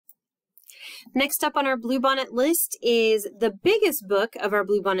Next up on our Bluebonnet list is the biggest book of our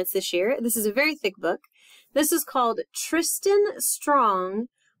Bluebonnets this year. This is a very thick book. This is called Tristen Strong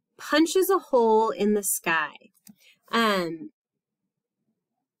Punches a Hole in the Sky. I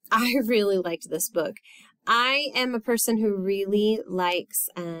really liked this book. I am a person who really likes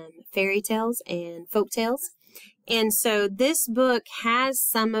fairy tales and folk tales. And so this book has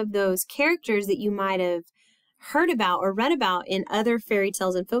some of those characters that you might have heard about or read about in other fairy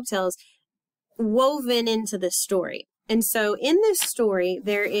tales and folk tales woven into this story. And so in this story,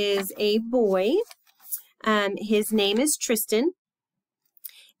 there is a boy. His name is Tristen.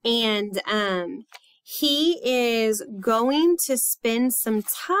 And he is going to spend some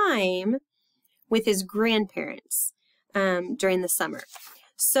time with his grandparents during the summer.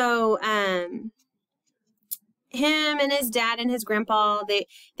 So him and his dad and his grandpa, they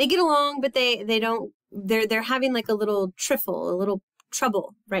get along, but they don't, they're having like a little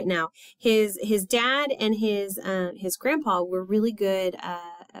trouble right now. His dad and his grandpa were really good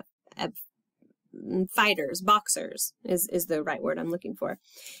at fighters, boxers is the right word I'm looking for.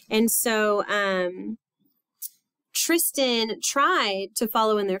 And so Tristen tried to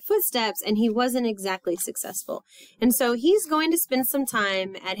follow in their footsteps, and he wasn't exactly successful. And so he's going to spend some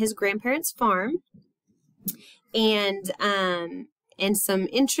time at his grandparents' farm, and some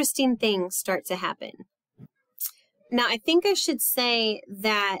interesting things start to happen. Now, I think I should say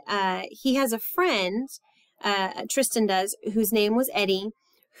that he has a friend, Tristen does, whose name was Eddie,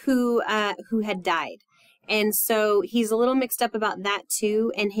 who had died. And so he's a little mixed up about that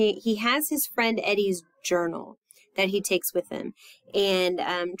too. And he has his friend Eddie's journal that he takes with him. And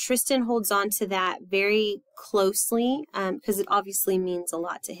Tristen holds on to that very closely because it obviously means a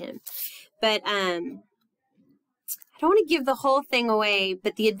lot to him. But I don't want to give the whole thing away,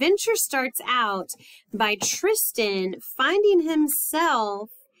 but the adventure starts out by Tristen finding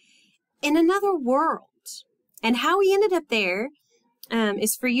himself in another world. And how he ended up there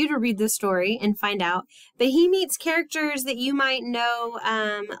is for you to read the story and find out. But he meets characters that you might know,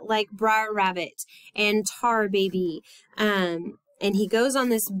 like Briar Rabbit and Tar Baby. And he goes on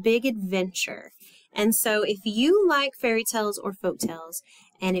this big adventure. And so if you like fairy tales or folk tales,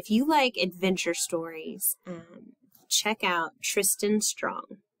 and if you like adventure stories, check out Tristen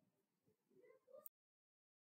Strong.